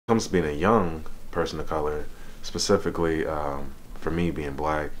Comes to being a young person of color, specifically for me being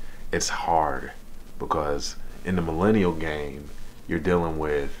black, it's hard because in the millennial game, you're dealing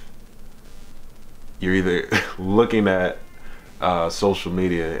with, you're either looking at social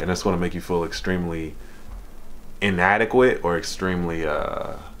media and it's going to make you feel extremely inadequate or extremely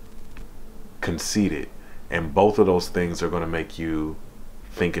conceited. And both of those things are going to make you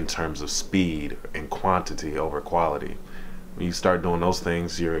think in terms of speed and quantity over quality. When you start doing those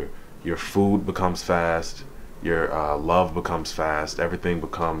things, your food becomes fast, your love becomes fast, everything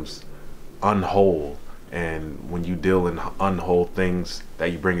becomes unwhole. And when you deal in unwhole things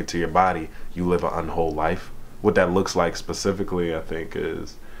that you bring into your body, you live an unwhole life. What that looks like specifically, I think,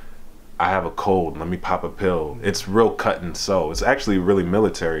 is I have a cold, let me pop a pill. It's real cut and sew. It's actually really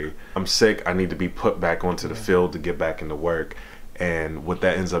military. I'm sick, I need to be put back onto the field to get back into work. And what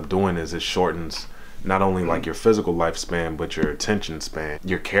that ends up doing is it shortens not only like your physical lifespan, but your attention span.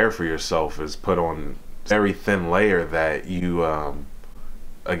 Your care for yourself is put on very thin layer that you,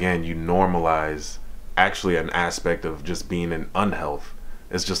 again, you normalize actually an aspect of just being in unhealth.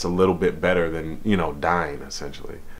 It's just a little bit better than, you know, dying essentially.